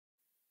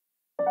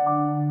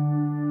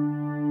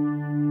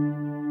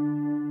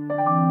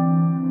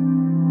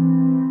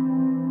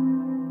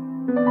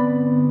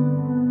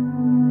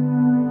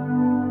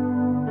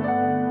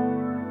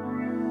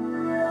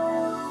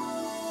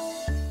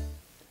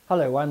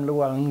I'm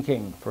Llewellyn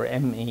King for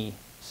ME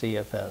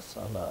CFS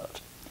Alert.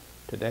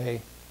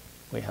 Today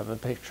we have a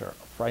picture,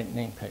 a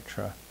frightening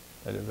picture,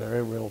 but a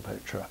very real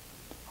picture,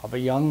 of a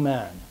young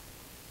man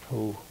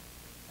who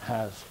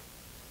has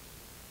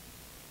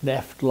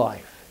left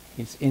life.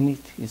 He's in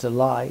it, he's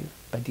alive,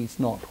 but he's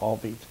not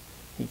of it.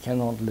 He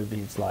cannot live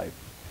his life.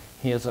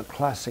 He is a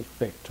classic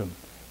victim,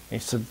 a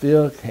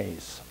severe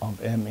case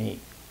of ME,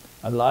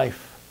 a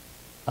life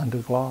under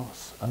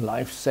glass, a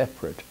life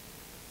separate,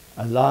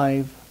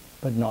 alive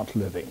but not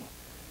living.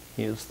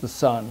 He is the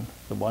son,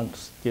 the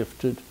once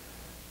gifted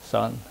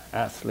son,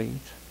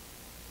 athlete,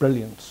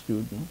 brilliant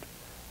student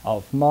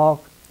of Mark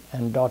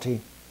and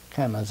Dorothy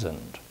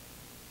Camenzind.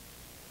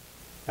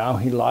 Now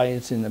he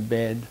lies in a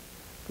bed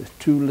with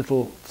two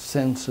little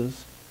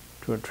sensors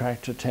to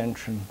attract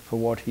attention for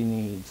what he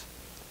needs.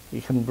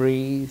 He can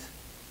breathe,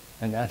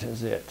 and that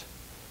is it.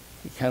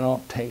 He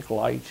cannot take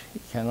light, he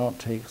cannot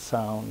take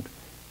sound,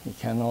 he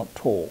cannot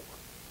talk.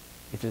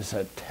 It is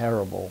a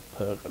terrible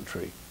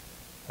purgatory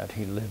that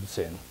he lives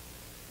in.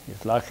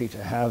 He's lucky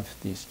to have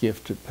these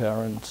gifted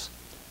parents.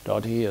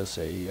 Dorothy is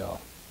a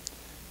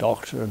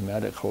doctor, a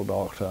medical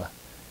doctor,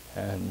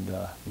 and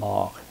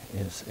Mark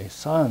is a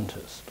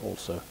scientist,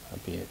 also a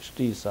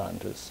PhD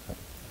scientist,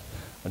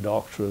 a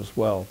doctor as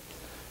well.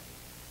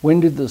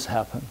 When did this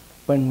happen?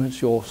 When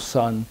was your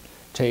son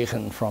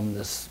taken from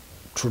this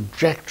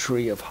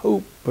trajectory of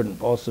hope and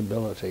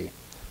possibility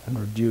and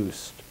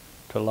reduced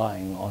to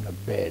lying on a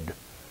bed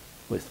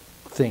with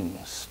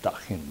things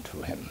stuck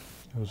into him?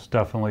 It was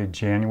definitely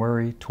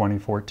January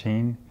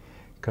 2014,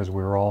 because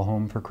we were all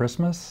home for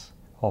Christmas,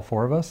 all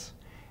four of us,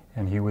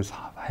 and he was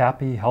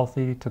happy,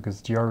 healthy, took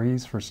his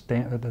GREs for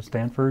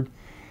Stanford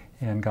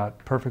and got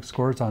perfect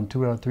scores on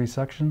 2 out of 3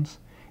 sections.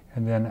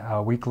 And then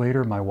a week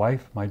later, my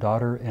wife, my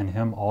daughter, and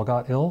him all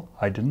got ill.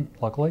 I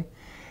didn't, luckily.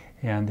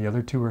 And the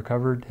other 2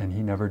 recovered, and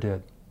he never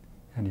did.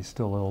 And he's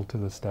still ill to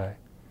this day.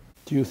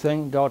 Do you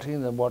think, Dorothy,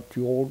 that what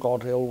you all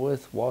got ill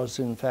with was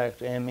in fact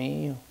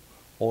ME,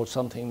 or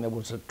something that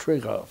was a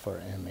trigger for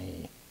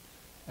ME,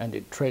 and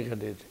it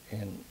triggered it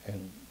in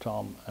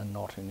Tom and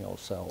not in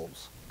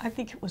yourselves? I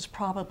think it was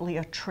probably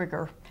a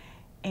trigger.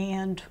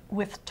 And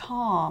with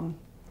Tom,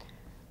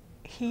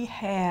 he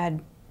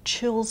had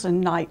chills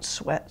and night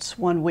sweats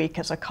one week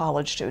as a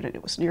college student.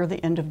 It was near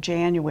the end of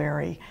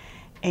January.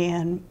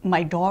 And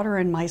my daughter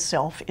and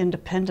myself,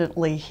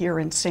 independently here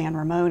in San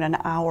Ramon, an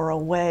hour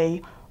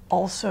away,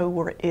 also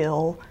were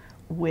ill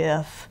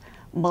with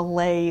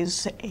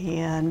malaise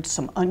and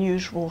some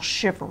unusual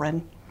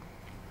shivering.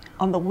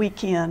 On the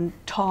weekend,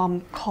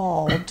 Tom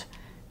called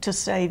to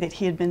say that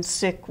he had been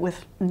sick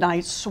with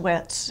night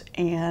sweats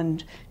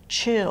and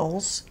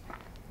chills.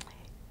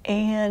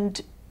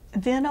 And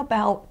then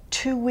about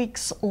 2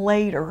 weeks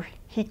later,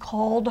 he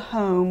called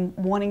home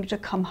wanting to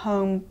come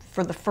home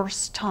for the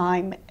first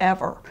time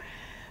ever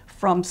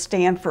from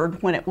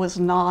Stanford when it was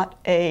not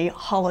a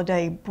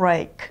holiday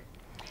break.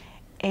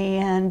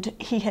 And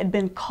he had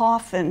been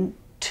coughing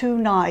 2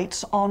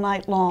 nights, all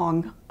night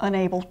long,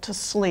 unable to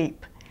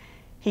sleep.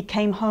 He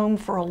came home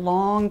for a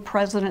long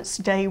President's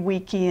Day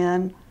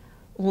weekend,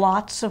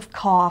 lots of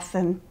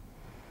coughing.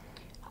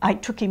 I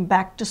took him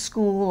back to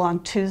school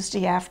on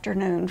Tuesday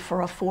afternoon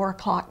for a 4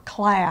 o'clock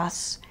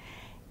class,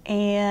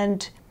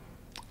 and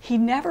he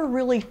never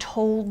really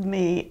told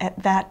me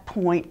at that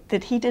point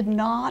that he did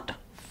not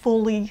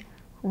fully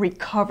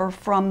recover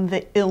from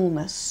the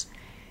illness.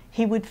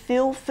 He would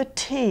feel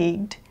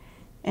fatigued,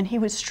 and he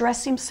would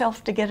stress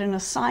himself to get an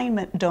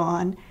assignment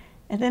done,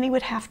 and then he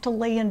would have to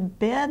lay in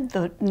bed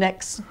the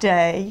next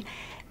day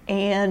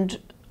and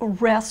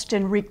rest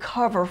and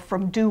recover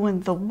from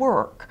doing the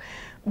work.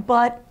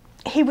 But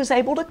he was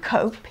able to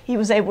cope. He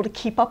was able to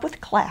keep up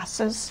with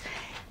classes.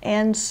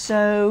 And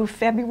so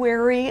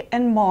February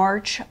and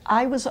March,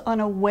 I was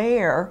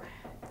unaware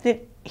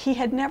that he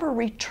had never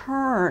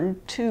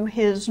returned to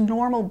his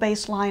normal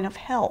baseline of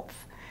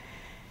health.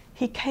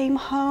 He came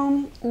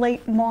home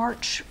late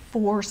March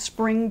for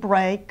spring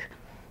break,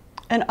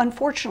 and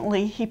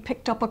unfortunately he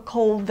picked up a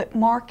cold that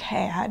Mark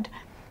had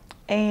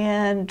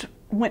and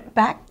went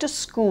back to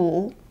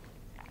school.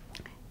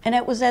 And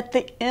it was at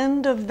the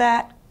end of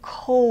that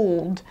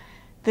cold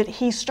that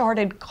he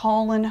started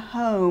calling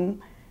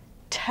home,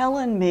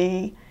 telling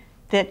me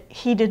that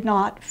he did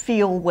not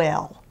feel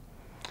well.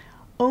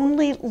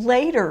 Only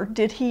later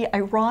did he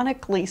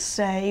ironically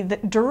say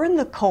that during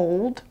the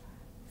cold,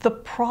 the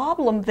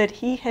problem that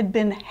he had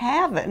been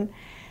having,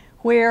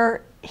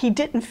 where he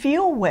didn't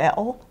feel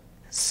well,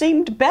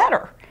 seemed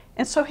better.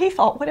 And so he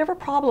thought whatever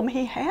problem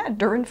he had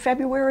during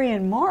February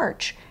and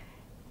March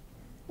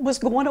was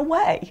going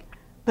away.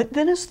 But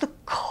then as the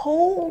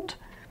cold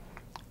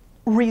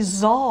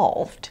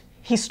resolved,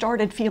 he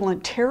started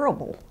feeling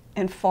terrible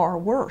and far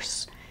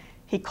worse.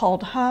 He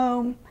called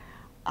home.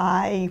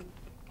 I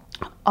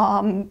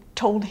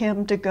told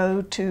him to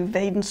go to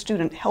Vaden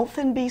Student Health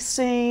and be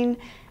seen,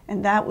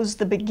 and that was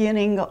the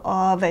beginning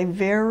of a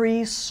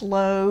very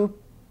slow,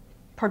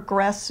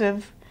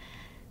 progressive,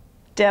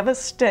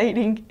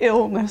 devastating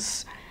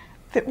illness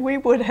that we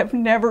would have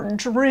never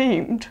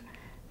dreamed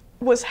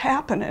was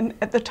happening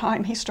at the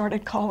time he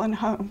started calling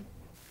home.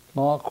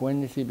 Mark,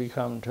 when did he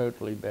become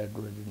totally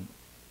bedridden?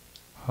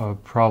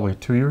 Probably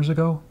 2 years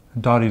ago.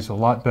 Dottie's a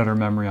lot better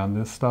memory on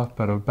this stuff,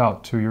 but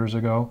about 2 years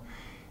ago.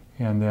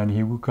 And then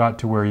he got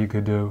to where he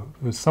could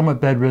was somewhat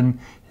bedridden.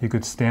 He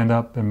could stand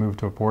up and move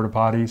to a porta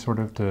potty, sort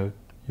of, to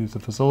use the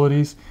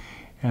facilities.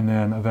 And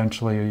then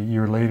eventually, a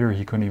year later,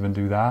 he couldn't even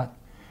do that.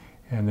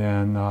 And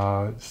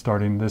then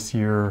starting this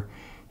year,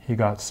 he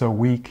got so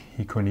weak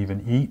he couldn't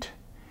even eat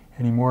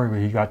anymore.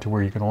 He got to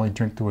where he could only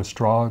drink through a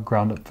straw,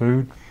 ground up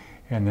food,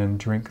 and then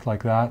drink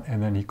like that.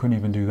 And then he couldn't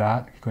even do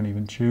that. He couldn't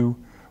even chew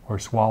or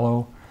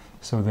swallow.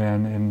 So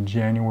then in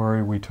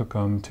January, we took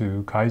him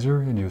to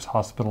Kaiser, and he was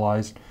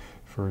hospitalized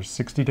for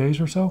 60 days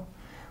or so,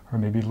 or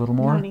maybe a little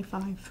more.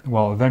 95.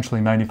 Well,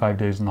 eventually 95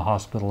 days in the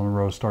hospital in a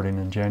row starting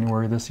in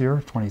January this year,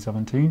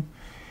 2017.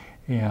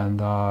 And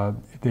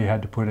they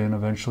had to put in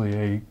eventually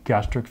a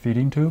gastric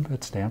feeding tube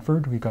at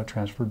Stanford. We got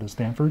transferred to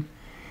Stanford.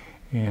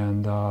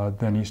 And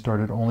then he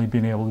started only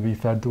being able to be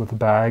fed with a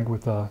bag,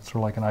 with a sort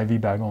of like an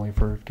IV bag only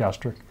for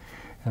gastric.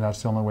 And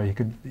that's the only way he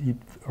could eat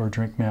or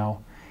drink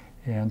now.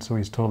 And so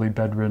he's totally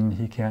bedridden.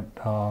 He can't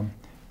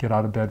get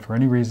out of bed for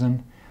any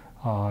reason.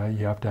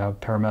 You have to have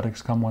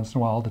paramedics come once in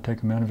a while to take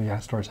him in if he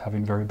starts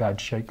having very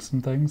bad shakes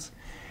and things.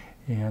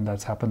 And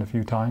that's happened a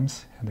few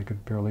times, and they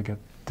could barely get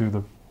through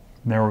the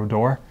narrow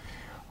door.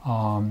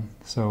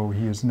 So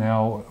he is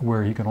now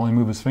where he can only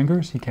move his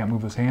fingers. He can't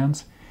move his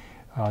hands.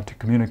 To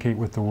communicate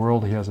with the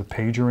world, he has a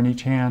pager in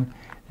each hand.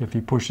 If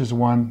he pushes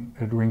one,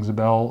 it rings a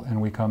bell, and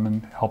we come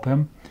and help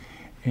him.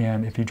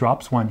 And if he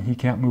drops one, he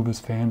can't move his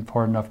hand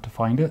far enough to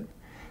find it.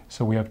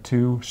 So we have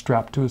two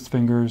strapped to his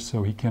fingers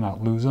so he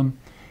cannot lose them.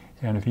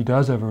 And if he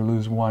does ever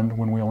lose one,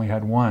 when we only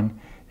had one,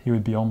 he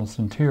would be almost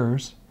in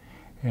tears.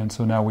 And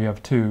so now we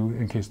have two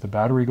in case the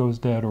battery goes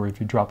dead, or if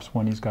he drops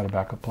one, he's got a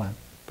backup plan.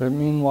 But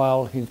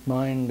meanwhile, his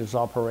mind is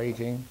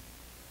operating,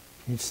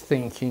 he's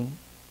thinking.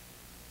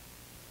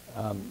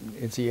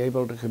 Is he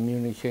able to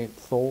communicate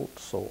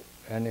thoughts or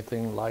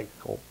anything like,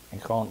 or he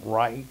can't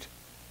write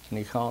and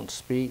he can't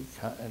speak?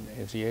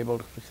 Is he able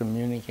to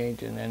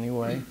communicate in any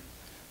way?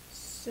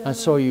 So I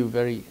saw you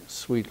very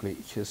sweetly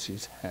kiss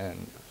his hand.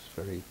 It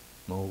was very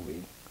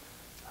moving.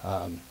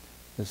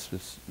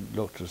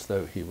 Looked as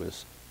though he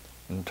was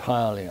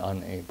entirely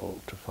unable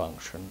to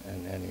function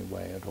in any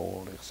way at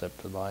all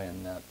except to lie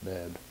in that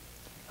bed,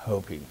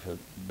 hoping for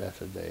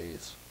better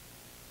days.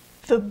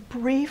 The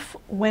brief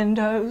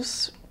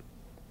windows,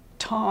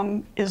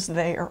 Tom is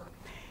there.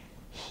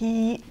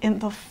 He, in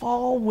the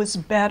fall, was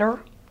better,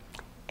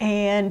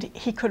 and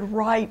he could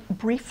write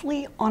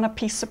briefly on a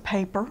piece of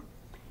paper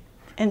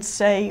and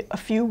say a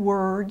few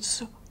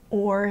words,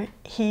 or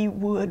he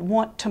would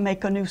want to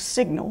make a new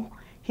signal.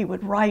 He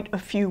would write a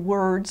few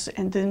words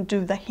and then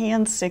do the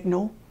hand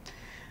signal.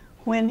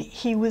 When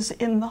he was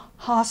in the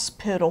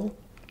hospital,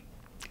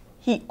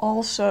 he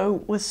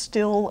also was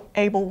still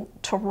able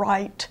to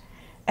write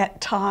at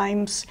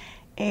times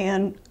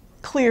and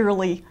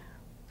clearly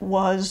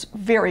was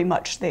very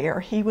much there.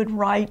 He would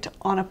write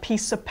on a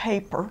piece of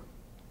paper,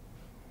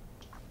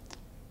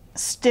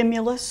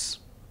 stimulus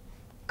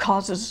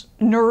causes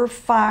nerve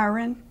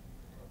firing,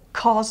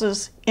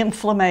 causes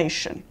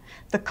inflammation.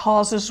 The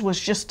causes was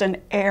just an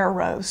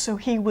arrow, so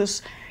he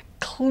was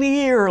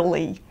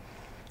clearly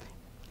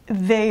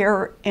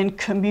there in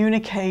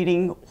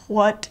communicating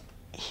what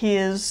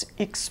his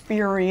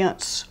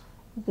experience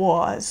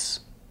was.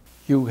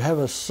 You have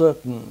a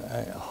certain,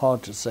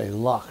 hard to say,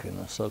 luck in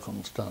a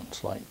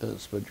circumstance like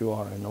this, but you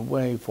are in a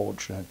way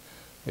fortunate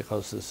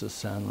because this is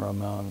San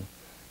Ramon,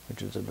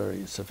 which is a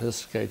very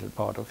sophisticated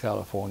part of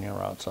California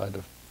outside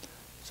of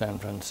San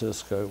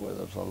Francisco, where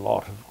there's a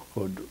lot of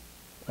good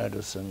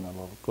medicine, a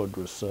lot of good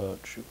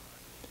research.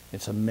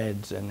 It's a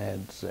meds and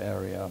eds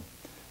area.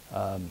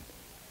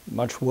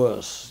 Much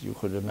worse, you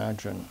could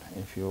imagine,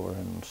 if you were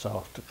in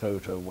South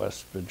Dakota,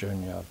 West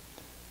Virginia,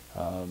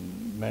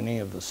 many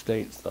of the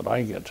states that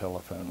I get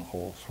telephone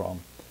calls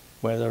from,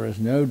 where there is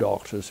no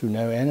doctors who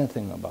know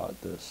anything about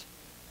this,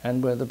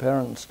 and where the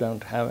parents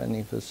don't have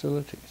any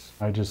facilities.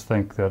 I just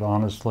think that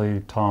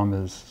honestly, Tom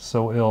is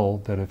so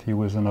ill that if he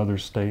was in other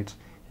states,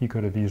 he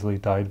could have easily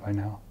died by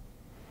now,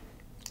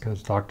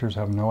 because doctors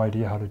have no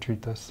idea how to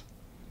treat this.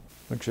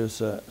 Which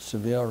is a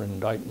severe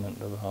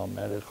indictment of our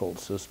medical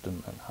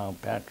system and how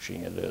patchy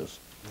it is.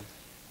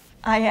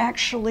 I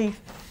actually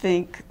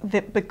think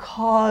that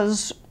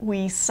because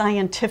we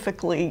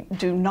scientifically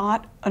do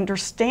not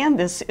understand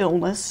this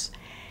illness,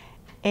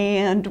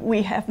 and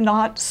we have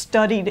not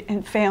studied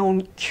and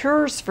found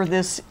cures for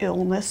this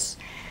illness,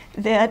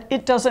 that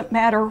it doesn't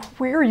matter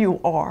where you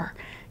are.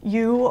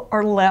 You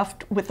are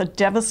left with a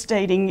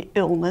devastating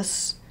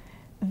illness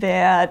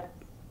that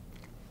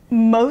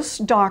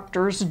most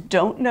doctors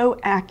don't know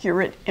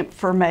accurate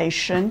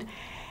information,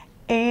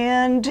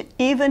 and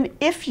even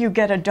if you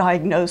get a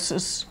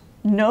diagnosis,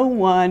 no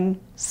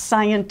one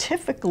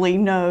scientifically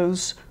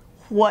knows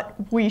what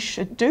we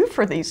should do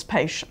for these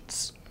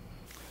patients.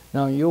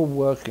 Now you're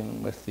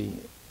working with the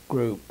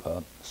group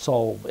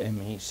Solve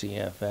ME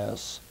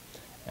CFS,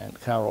 and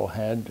Carol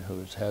Head, who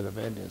is head of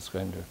it, is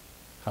going to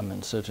come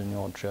and sit in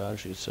your chair.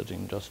 She's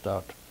sitting just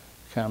out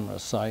camera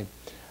side.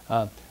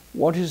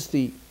 What is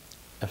the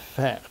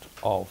effect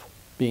of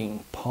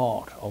being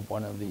part of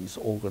one of these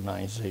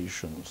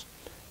organizations?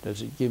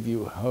 Does it give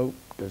you hope?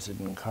 Does it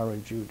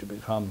encourage you to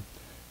become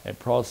a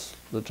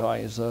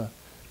proselytizer,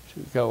 to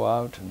go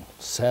out and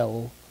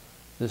sell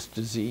this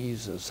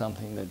disease as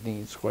something that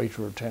needs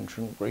greater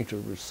attention, greater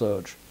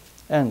research,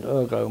 and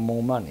ergo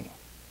more money?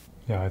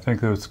 Yeah, I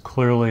think there's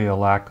clearly a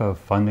lack of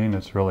funding.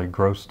 It's really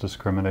gross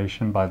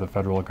discrimination by the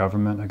federal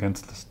government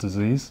against this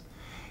disease.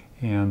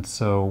 And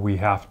so we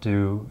have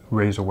to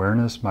raise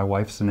awareness. My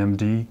wife's an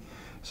MD,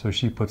 so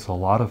she puts a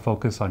lot of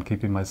focus on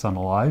keeping my son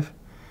alive.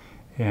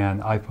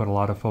 And I put a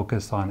lot of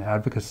focus on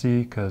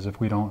advocacy, because if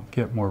we don't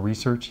get more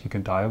research, he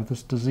can die of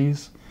this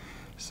disease.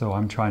 So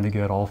I'm trying to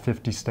get all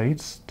 50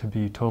 states to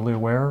be totally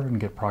aware and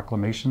get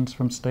proclamations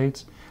from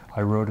states.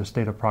 I wrote a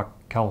state of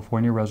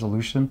California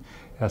resolution,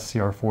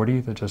 SCR 40,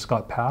 that just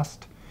got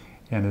passed.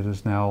 And it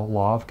is now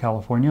law of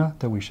California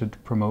that we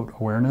should promote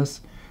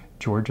awareness.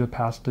 Georgia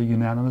passed a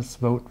unanimous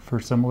vote for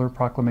similar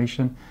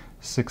proclamation.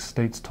 6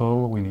 states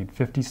total. We need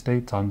 50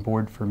 states on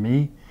board for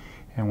me.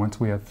 And once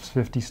we have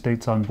 50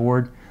 states on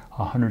board,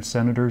 100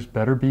 senators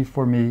better be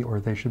for me, or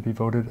they should be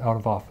voted out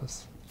of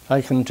office.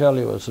 I can tell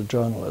you, as a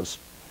journalist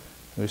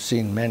who's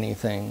seen many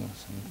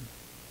things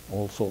in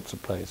all sorts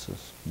of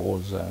places,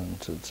 war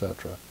zones,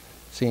 etc.,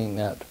 seeing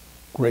that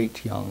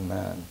great young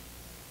man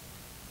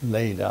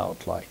laid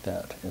out like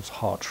that is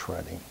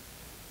heart-shredding.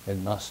 It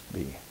must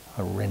be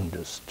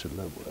horrendous to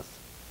live with.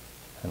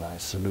 And I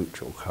salute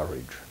your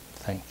courage.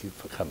 Thank you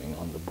for coming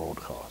on the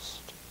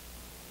broadcast.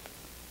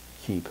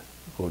 Keep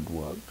good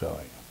work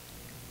going.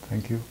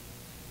 Thank you.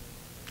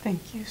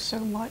 Thank you so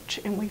much,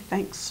 and we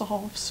thank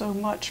Solve so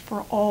much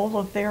for all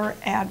of their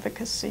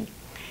advocacy.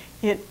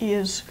 It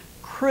is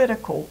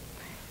critical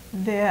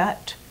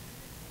that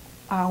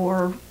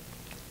our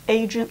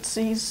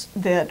agencies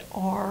that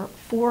are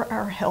for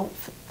our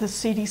health, the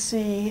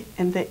CDC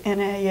and the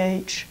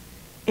NIH,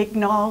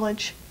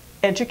 acknowledge,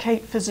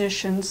 educate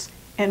physicians,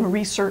 and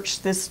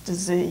research this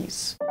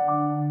disease.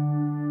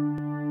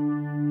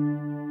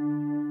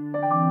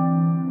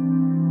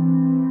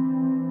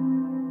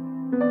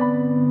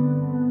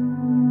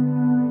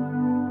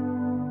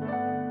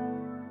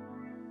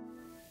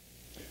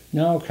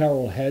 Now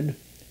Carol Head,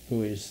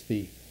 who is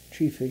the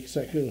Chief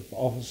Executive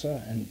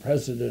Officer and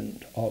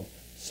President of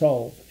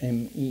Solve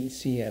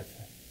CFS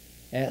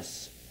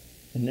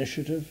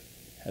Initiative,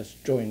 has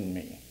joined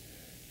me.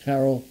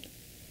 Carol,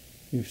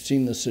 you've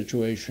seen the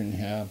situation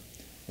here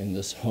in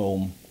this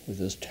home with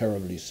this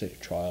terribly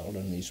sick child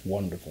and these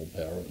wonderful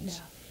parents.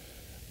 Yeah.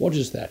 What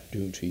does that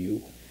do to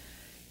you?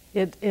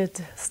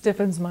 It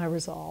stiffens my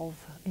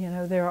resolve. You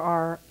know, there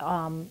are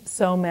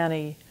so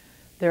many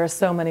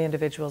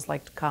individuals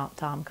like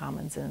Tom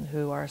Camenzind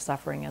who are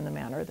suffering in the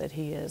manner that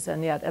he is,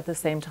 and yet at the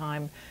same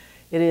time,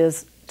 it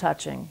is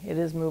touching, it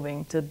is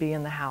moving to be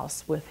in the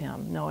house with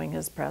him, knowing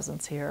his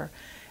presence here,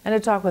 and to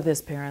talk with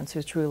his parents,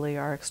 who truly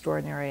are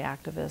extraordinary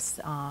activists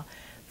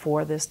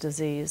for this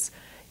disease.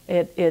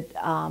 It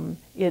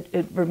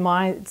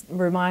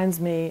reminds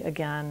me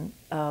again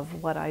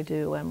of what I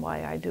do and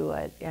why I do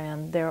it,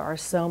 and there are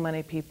so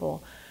many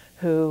people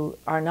who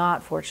are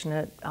not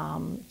fortunate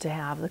to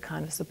have the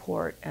kind of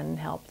support and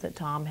help that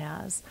Tom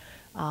has.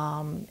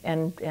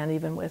 And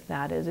even with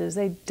that, it is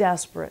a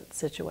desperate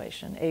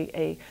situation,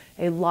 a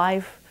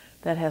life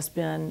that has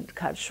been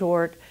cut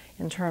short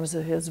in terms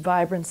of his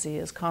vibrancy,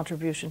 his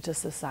contribution to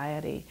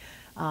society,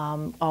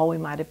 all we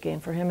might have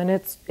gained for him, and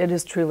it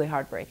is truly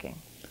heartbreaking.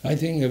 I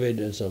think of it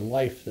as a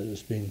life that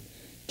has been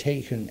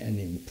taken and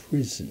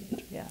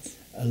imprisoned. Yes.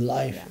 A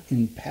life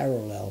in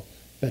parallel,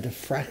 but a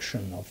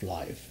fraction of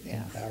life in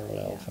Yes.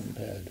 parallel Yes.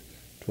 compared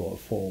to a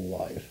full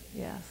life.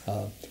 Yes.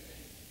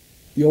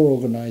 Your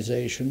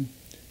organization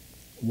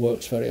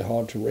works very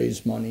hard to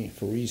raise money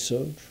for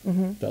research,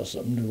 does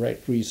some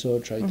direct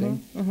research, I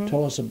think.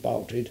 Tell us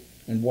about it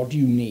and what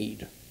you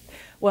need.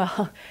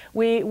 Well,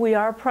 we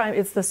are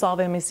it's the Solve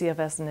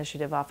CFS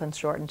Initiative, often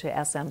shortened to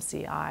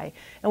SMCI,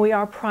 and we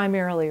are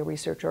primarily a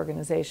research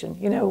organization.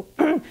 You know,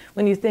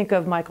 when you think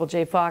of Michael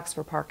J. Fox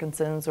for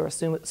Parkinson's or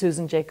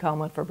Susan J.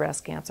 Komen for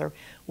breast cancer,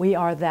 we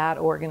are that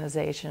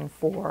organization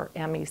for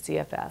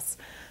CFS.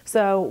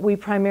 So we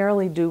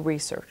primarily do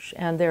research,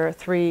 and there are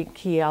 3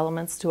 key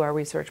elements to our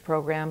research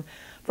program.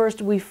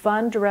 First, we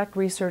fund direct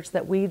research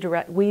that we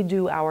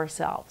do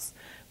ourselves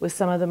with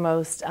some of the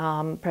most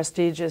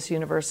prestigious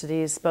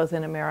universities, both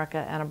in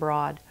America and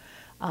abroad.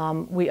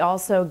 We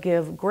also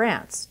give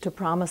grants to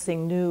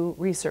promising new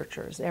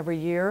researchers. Every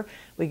year,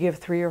 we give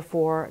 3 or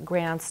 4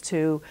 grants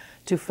to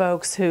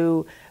folks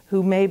who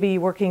may be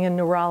working in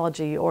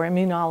neurology or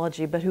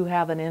immunology, but who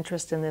have an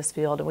interest in this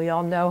field. And we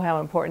all know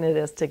how important it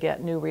is to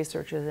get new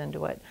researchers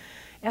into it.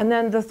 And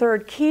then the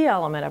third key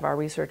element of our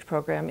research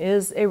program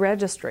is a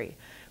registry.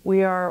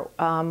 We are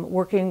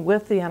working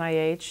with the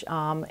NIH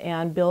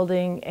and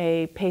building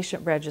a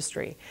patient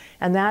registry.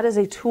 And that is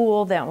a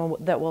tool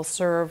that will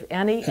serve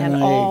any and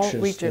all NIH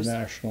is researchers. the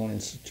National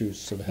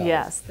Institutes of Health.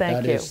 Yes, thank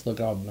you. That is the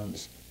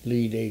government's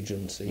lead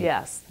agency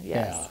Yes,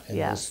 in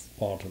this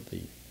part of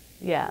the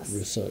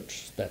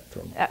research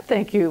spectrum.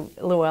 Thank you,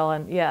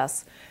 Llewellyn.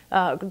 Yes.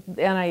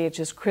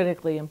 NIH is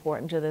critically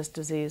important to this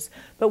disease.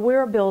 But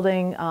we're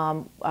building,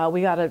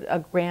 we got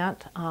a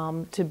grant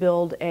to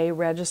build a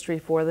registry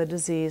for the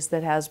disease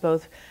that has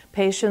both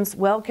patients,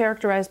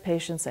 well-characterized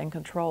patients and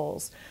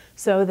controls,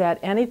 so that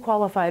any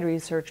qualified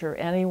researcher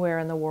anywhere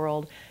in the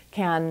world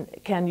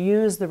can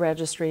use the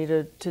registry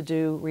to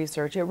do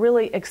research. It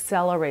really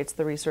accelerates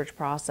the research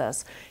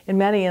process. In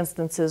many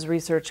instances,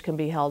 research can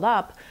be held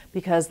up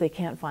because they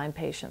can't find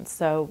patients.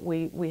 So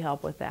we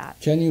help with that.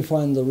 Can you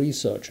find the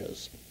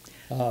researchers?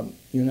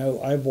 You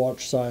know, I've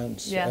watched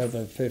science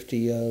over 50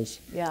 years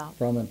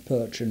from a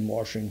perch in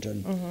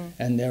Washington,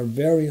 and there are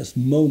various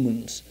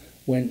moments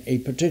when a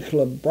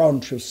particular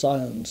branch of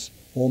science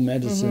or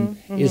medicine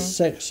is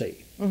sexy.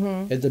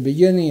 At the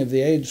beginning of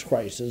the AIDS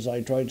crisis,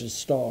 I tried to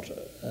start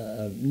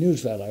a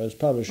newsletter. I was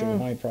publishing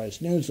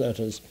high-priced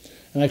newsletters,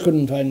 and I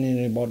couldn't find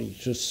anybody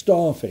to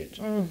staff it.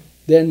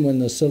 Then when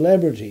the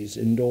celebrities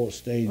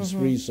endorsed AIDS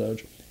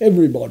research,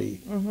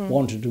 everybody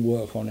wanted to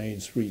work on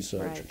AIDS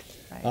research.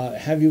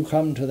 Have you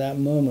come to that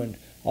moment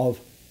of,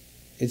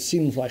 it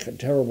seems like a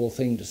terrible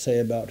thing to say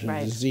about a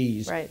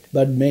disease,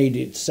 but made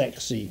it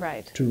sexy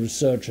to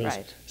researchers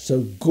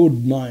so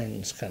good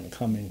minds can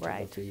come into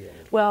the field?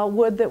 Well,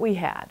 would that we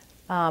had.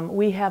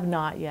 We have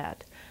not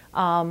yet.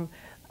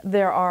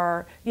 There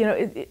are, you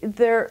know,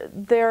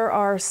 there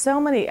are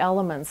so many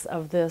elements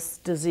of this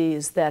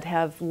disease that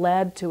have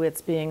led to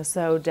its being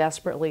so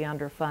desperately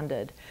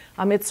underfunded.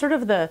 It's sort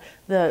of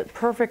the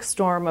perfect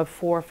storm of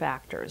four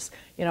factors.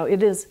 You know,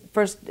 it is,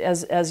 first,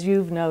 as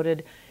you've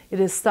noted, it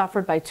is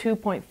suffered by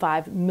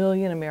 2.5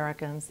 million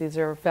Americans. These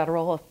are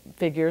federal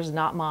figures,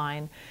 not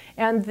mine.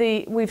 And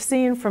we've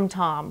seen from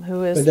Tom,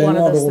 who is one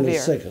of the severe. But they're not all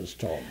as sick as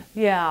Tom.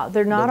 Yeah,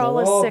 they're not all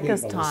as sick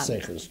as Tom.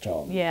 Sick as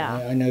Tom.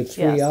 Yeah, I know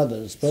three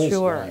others personally.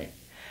 Sure.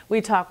 We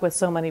talk with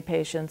so many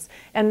patients,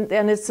 and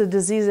it's a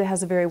disease that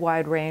has a very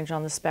wide range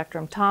on the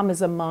spectrum. Tom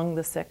is among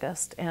the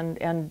sickest, and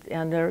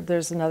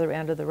there's another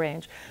end of the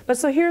range. But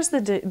so here's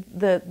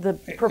the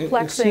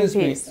perplexing piece.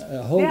 Excuse me,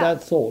 hold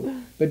that thought.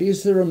 But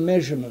is there a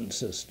measurement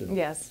system?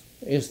 Yes.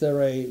 Is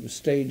there a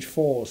stage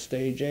 4,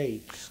 stage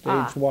 8,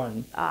 stage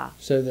 1,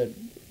 so that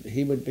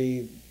he would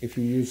be, if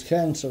you use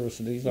cancer as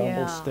an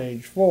example,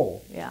 stage 4?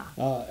 Yeah.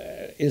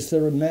 Is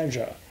there a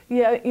measure?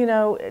 Yeah, you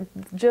know,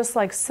 just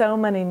like so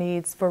many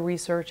needs for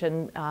research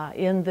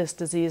in this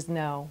disease,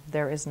 no,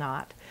 there is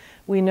not.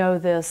 We know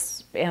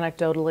this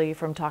anecdotally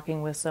from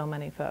talking with so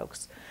many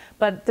folks.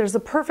 But there's a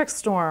perfect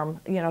storm,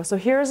 you know, so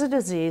here's a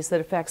disease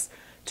that affects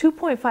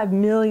 2.5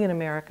 million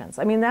Americans.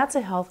 I mean, that's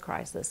a health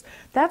crisis.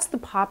 That's the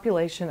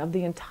population of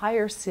the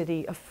entire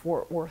city of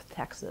Fort Worth,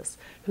 Texas,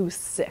 who's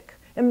sick.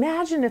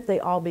 Imagine if they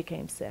all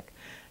became sick.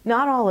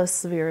 Not all as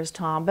severe as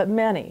Tom, but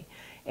many.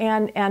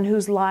 And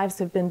whose lives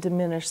have been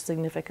diminished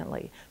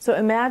significantly. So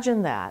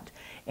imagine that.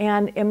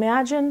 And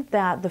imagine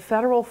that the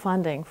federal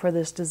funding for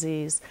this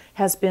disease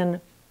has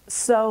been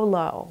so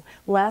low,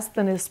 less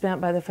than is spent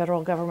by the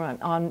federal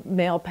government on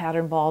male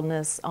pattern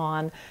baldness,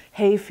 on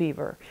hay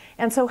fever.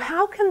 And so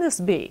how can this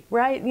be,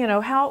 right? You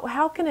know,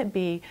 how can it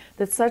be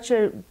that such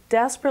a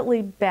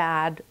desperately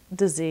bad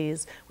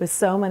disease with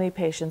so many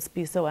patients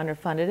be so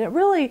underfunded? It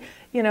really,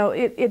 you know,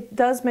 it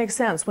does make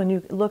sense when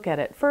you look at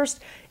it.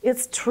 First,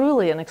 it's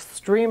truly an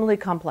extremely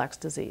complex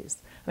disease.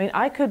 I mean,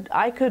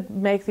 I could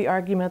make the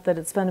argument that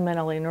it's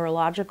fundamentally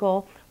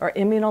neurological or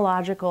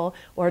immunological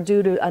or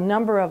due to a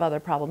number of other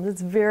problems.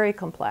 It's very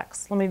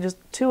complex. Let me just,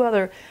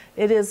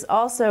 it is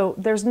also,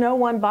 there's no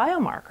one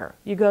biomarker.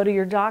 You go to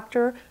your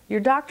doctor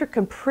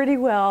can pretty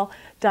well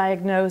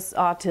diagnose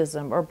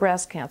autism or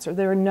breast cancer.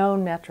 There are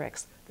known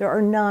metrics. There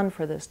are none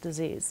for this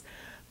disease.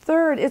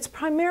 Third, it's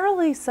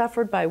primarily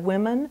suffered by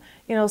women.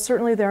 You know,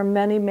 certainly there are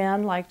many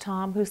men like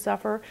Tom who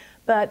suffer,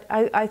 but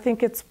I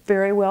think it's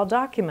very well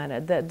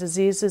documented that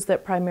diseases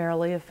that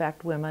primarily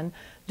affect women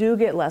do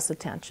get less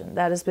attention.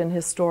 That has been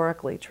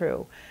historically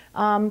true.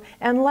 And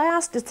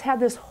last, it's had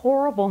this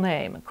horrible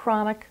name,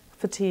 chronic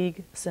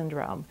fatigue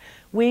syndrome.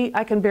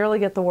 I can barely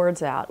get the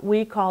words out.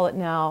 We call it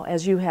now,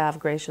 as you have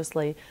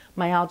graciously,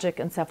 myalgic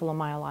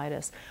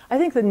encephalomyelitis. I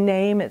think the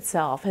name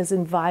itself has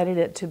invited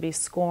it to be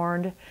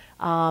scorned,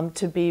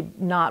 to be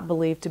not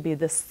believed to be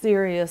the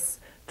serious,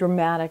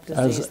 dramatic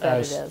disease that it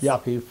is.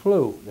 Yuppie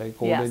flu. They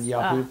called it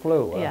yuppie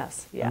flu.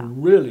 Yes, a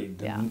really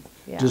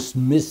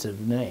dismissive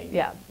name.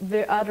 Yeah,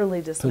 they're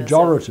utterly dismissive.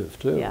 Pejorative,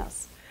 too.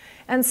 Yes.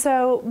 And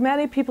so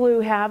many people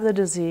who have the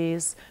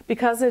disease,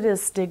 because it is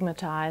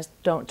stigmatized,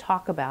 don't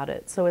talk about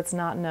it, so it's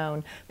not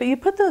known. But you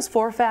put those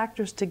four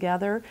factors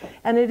together,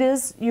 and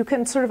you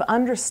can sort of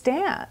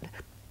understand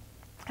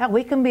how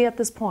we can be at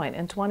this point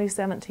in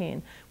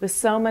 2017 with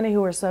so many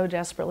who are so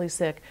desperately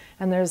sick,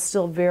 and there's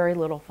still very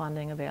little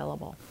funding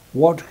available.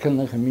 What can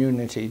the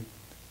community,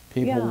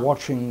 people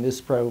watching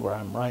this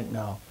program right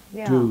now,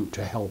 do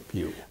to help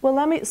you? Well,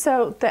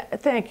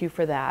 thank you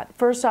for that.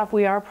 First off,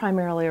 we are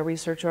primarily a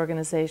research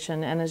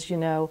organization, and as you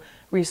know,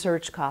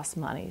 research costs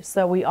money.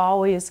 So we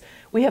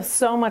have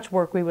so much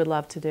work we would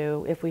love to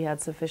do if we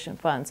had sufficient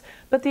funds.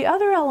 But the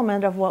other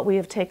element of what we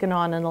have taken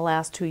on in the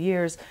last 2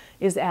 years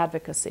is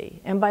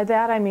advocacy. And by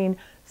that I mean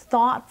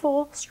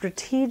thoughtful,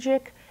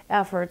 strategic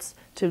efforts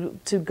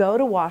to go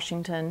to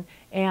Washington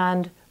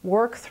and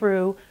work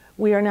through.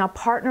 We are now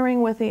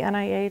partnering with the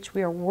NIH.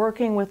 We are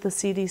working with the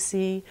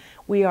CDC.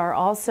 We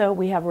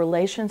have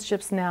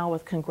relationships now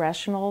with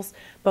congressionals,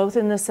 both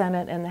in the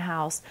Senate and the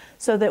House,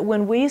 so that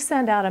when we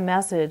send out a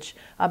message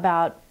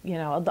about,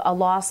 a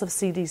loss of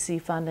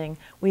CDC funding,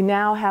 we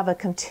now have a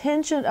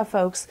contingent of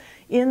folks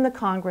in the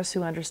Congress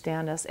who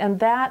understand us. And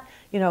that,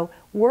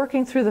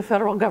 working through the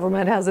federal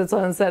government has its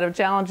own set of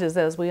challenges,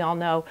 as we all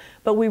know,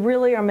 but we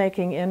really are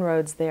making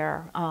inroads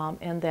there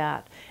in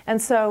that.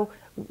 And so,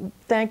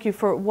 thank you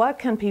for what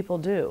can people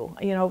do?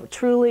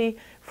 Truly,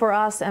 for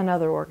us and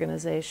other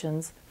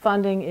organizations,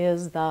 funding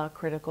is the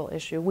critical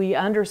issue. We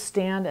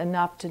understand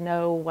enough to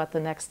know what the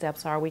next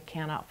steps are. We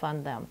cannot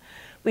fund them.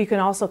 You can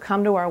also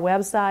come to our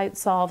website,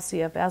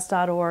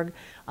 solvecfs.org,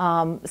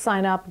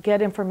 sign up,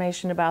 get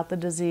information about the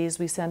disease.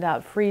 We send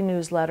out free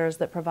newsletters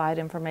that provide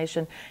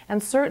information.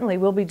 And certainly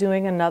we'll be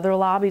doing another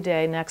lobby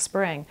day next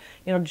spring.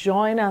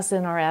 Join us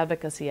in our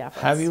advocacy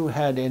efforts. Have you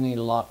had any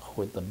luck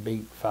with the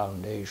big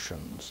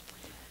foundations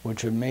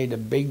which have made a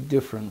big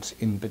difference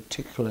in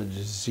particular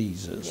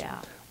diseases,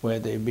 where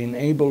they've been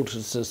able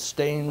to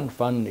sustain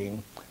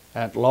funding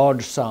at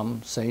large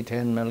sums, say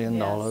 $10 million,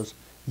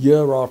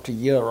 year after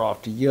year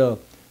after year,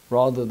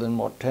 rather than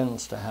what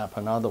tends to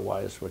happen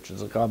otherwise, which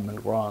is a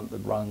government grant that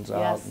runs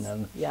out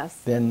and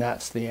then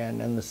that's the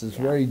end. And this is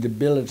very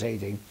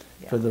debilitating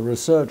for the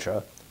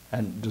researcher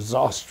and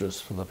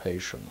disastrous for the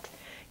patient.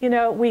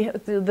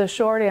 The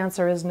short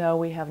answer is no,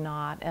 we have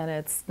not, and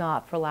it's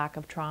not for lack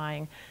of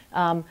trying.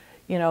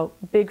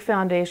 Big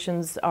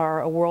foundations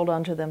are a world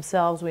unto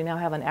themselves. We now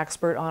have an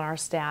expert on our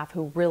staff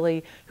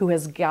who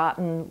has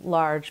gotten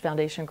large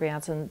foundation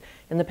grants in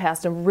the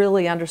past and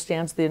really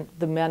understands the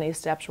many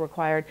steps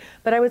required.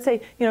 But I would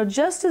say,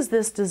 just as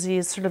this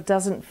disease sort of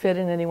doesn't fit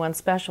in any one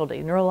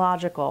specialty,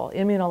 neurological,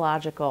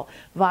 immunological,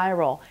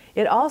 viral,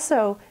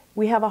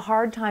 we have a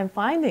hard time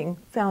finding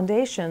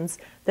foundations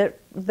that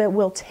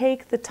will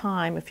take the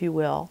time, if you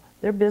will.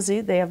 They're busy,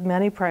 they have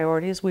many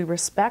priorities, we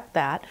respect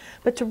that,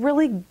 but to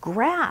really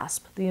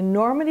grasp the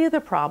enormity of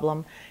the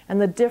problem and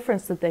the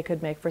difference that they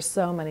could make for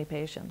so many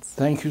patients.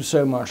 Thank you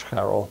so much,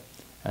 Carol.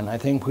 And I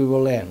think we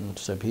will end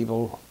so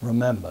people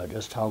remember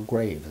just how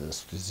grave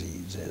this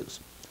disease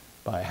is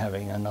by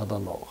having another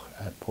look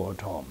at poor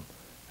Tom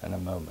and a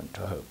moment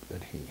to hope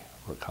that he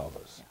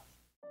recovers.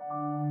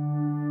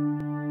 Yeah.